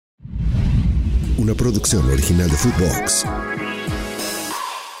una producción original de Footbox.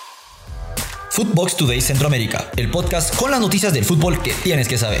 Footbox Today Centroamérica, el podcast con las noticias del fútbol que tienes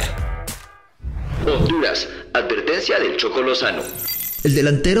que saber. Honduras, advertencia del Choco Lozano. El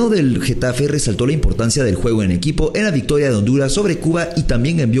delantero del Getafe resaltó la importancia del juego en equipo en la victoria de Honduras sobre Cuba y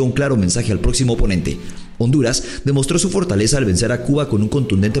también envió un claro mensaje al próximo oponente. Honduras demostró su fortaleza al vencer a Cuba con un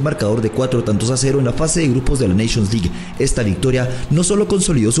contundente marcador de 4-0 en la fase de grupos de la Nations League. Esta victoria no solo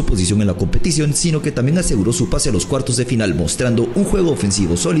consolidó su posición en la competición, sino que también aseguró su pase a los cuartos de final, mostrando un juego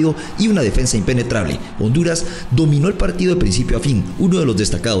ofensivo sólido y una defensa impenetrable. Honduras dominó el partido de principio a fin. Uno de los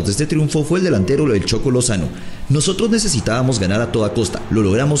destacados de este triunfo fue el delantero del Choco Lozano. Nosotros necesitábamos ganar a toda costa, lo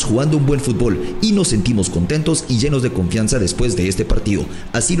logramos jugando un buen fútbol y nos sentimos contentos y llenos de confianza después de este partido.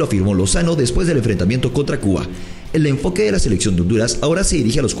 Así lo afirmó Lozano después del enfrentamiento contra Cuba. El enfoque de la selección de Honduras ahora se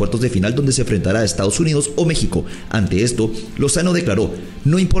dirige a los cuartos de final, donde se enfrentará a Estados Unidos o México. Ante esto, Lozano declaró: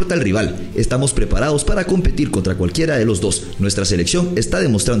 "No importa el rival, estamos preparados para competir contra cualquiera de los dos. Nuestra selección está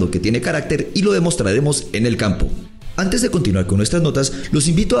demostrando que tiene carácter y lo demostraremos en el campo". Antes de continuar con nuestras notas, los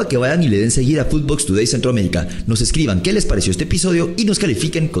invito a que vayan y le den seguir a Footbox Today Centroamérica, nos escriban qué les pareció este episodio y nos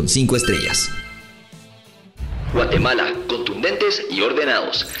califiquen con 5 estrellas. Guatemala, contundentes y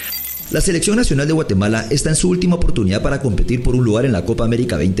ordenados. La Selección Nacional de Guatemala está en su última oportunidad para competir por un lugar en la Copa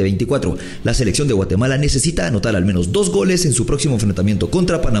América 2024. La selección de Guatemala necesita anotar al menos 2 goles en su próximo enfrentamiento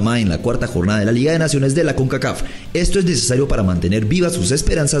contra Panamá en la cuarta jornada de la Liga de Naciones de la Concacaf. Esto es necesario para mantener vivas sus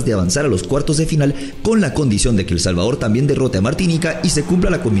esperanzas de avanzar a los cuartos de final, con la condición de que El Salvador también derrote a Martinica y se cumpla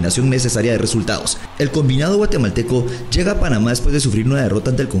la combinación necesaria de resultados. El combinado guatemalteco llega a Panamá después de sufrir una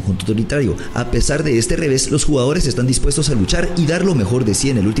derrota ante el conjunto autoritario. A pesar de este revés, los jugadores están dispuestos a luchar y dar lo mejor de sí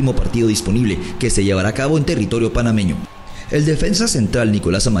en el último partido disponible, que se llevará a cabo en territorio panameño. El defensa central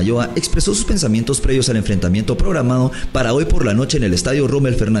Nicolás Amayoa expresó sus pensamientos previos al enfrentamiento programado para hoy por la noche en el estadio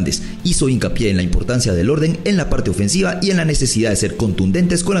Rommel Fernández. Hizo hincapié en la importancia del orden en la parte ofensiva y en la necesidad de ser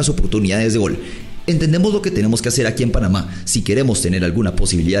contundentes con las oportunidades de gol. Entendemos lo que tenemos que hacer aquí en Panamá. Si queremos tener alguna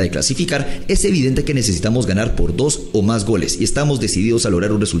posibilidad de clasificar, es evidente que necesitamos ganar por 2 o más goles y estamos decididos a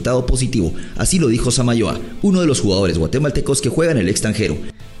lograr un resultado positivo. Así lo dijo Samayoa, uno de los jugadores guatemaltecos que juega en el extranjero.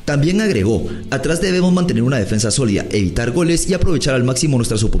 También agregó: atrás debemos mantener una defensa sólida, evitar goles y aprovechar al máximo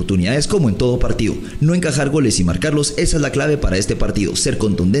nuestras oportunidades como en todo partido. No encajar goles y marcarlos, esa es la clave para este partido, ser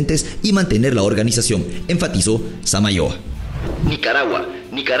contundentes y mantener la organización, enfatizó Samayoa.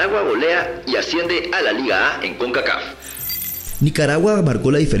 Nicaragua golea y asciende a la Liga A en Concacaf. Nicaragua marcó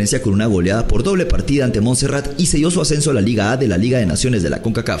la diferencia con una goleada por doble partida ante Montserrat y selló su ascenso a la Liga A de la Liga de Naciones de la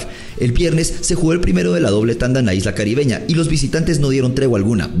Concacaf. El viernes se jugó el primero de la doble tanda en la isla caribeña y los visitantes no dieron tregua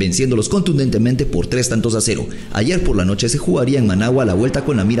alguna, venciéndolos contundentemente por 3-0. Ayer por la noche se jugaría en Managua la vuelta,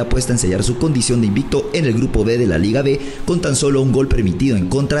 con la mira puesta en sellar su condición de invicto en el grupo B de la Liga B, con tan solo un gol permitido en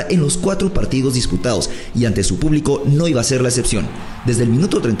contra en los 4 partidos disputados, y ante su público no iba a ser la excepción. Desde el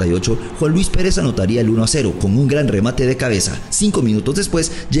minuto 38, Juan Luis Pérez anotaría el 1-0 con un gran remate de cabeza. 5 minutos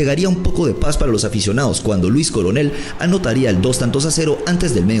después llegaría un poco de paz para los aficionados cuando Luis Coronel anotaría el 2-0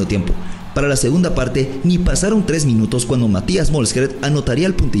 antes del medio tiempo. Para la segunda parte ni pasaron 3 minutos cuando Matías Molskred anotaría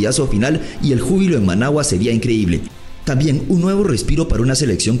el puntillazo final y el júbilo en Managua sería increíble. También un nuevo respiro para una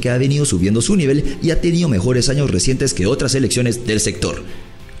selección que ha venido subiendo su nivel y ha tenido mejores años recientes que otras selecciones del sector.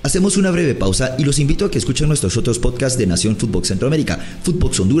 Hacemos una breve pausa y los invito a que escuchen nuestros otros podcasts de Nación Footbox Centroamérica,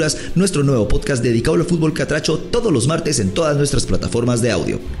 Footbox Honduras, nuestro nuevo podcast dedicado al fútbol catracho, todos los martes en todas nuestras plataformas de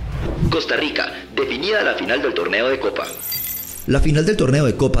audio. Costa Rica, definida la final del torneo de Copa. La final del torneo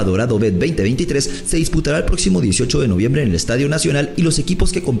de Copa Dorado Bet 2023 se disputará el próximo 18 de noviembre en el Estadio Nacional y los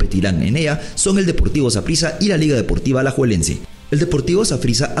equipos que competirán en ella son el Deportivo Saprissa y la Liga Deportiva Alajuelense. El Deportivo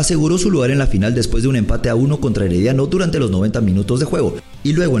Saprissa aseguró su lugar en la final después de un empate a 1 contra Herediano durante los 90 minutos de juego,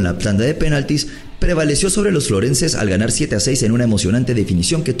 y luego en la tanda de penaltis prevaleció sobre los florenses al ganar 7-6 en una emocionante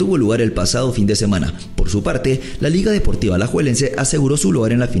definición que tuvo lugar el pasado fin de semana. Por su parte, la Liga Deportiva Alajuelense aseguró su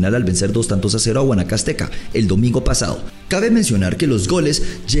lugar en la final al vencer 2-0 a Guanacasteca el domingo pasado. Cabe mencionar que los goles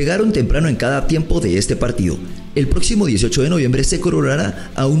llegaron temprano en cada tiempo de este partido. El próximo 18 de noviembre se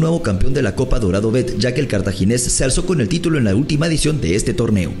coronará a un nuevo campeón de la Copa Dorado Bet, ya que el cartaginés se alzó con el título en la última edición de este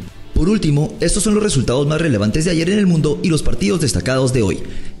torneo. Por último, estos son los resultados más relevantes de ayer en el mundo y los partidos destacados de hoy.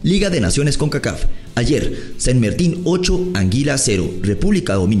 Liga de Naciones Concacaf. Ayer, San Martín 8, Anguila 0,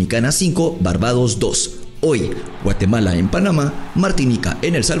 República Dominicana 5, Barbados 2. Hoy, Guatemala en Panamá, Martinica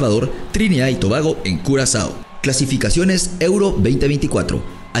en El Salvador, Trinidad y Tobago en Curazao. Clasificaciones Euro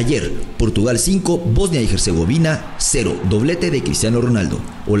 2024. Ayer, Portugal 5, Bosnia y Herzegovina 0, doblete de Cristiano Ronaldo.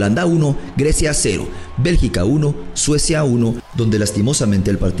 Holanda 1, Grecia 0, Bélgica 1, Suecia 1, donde lastimosamente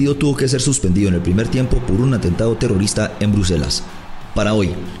el partido tuvo que ser suspendido en el primer tiempo por un atentado terrorista en Bruselas. Para hoy,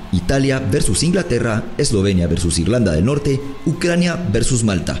 Italia versus Inglaterra, Eslovenia versus Irlanda del Norte, Ucrania versus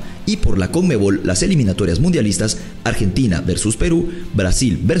Malta. Y por la Conmebol, las eliminatorias mundialistas, Argentina versus Perú,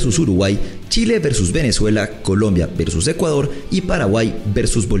 Brasil versus Uruguay, Chile versus Venezuela, Colombia versus Ecuador y Paraguay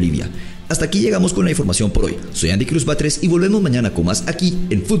versus Bolivia. Hasta aquí llegamos con la información por hoy. Soy Andy Cruz Batres y volvemos mañana con más aquí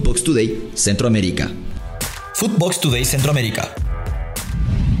en Footbox Today Centroamérica. Footbox Today Centroamérica.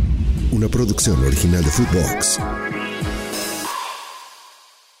 Una producción original de Footbox.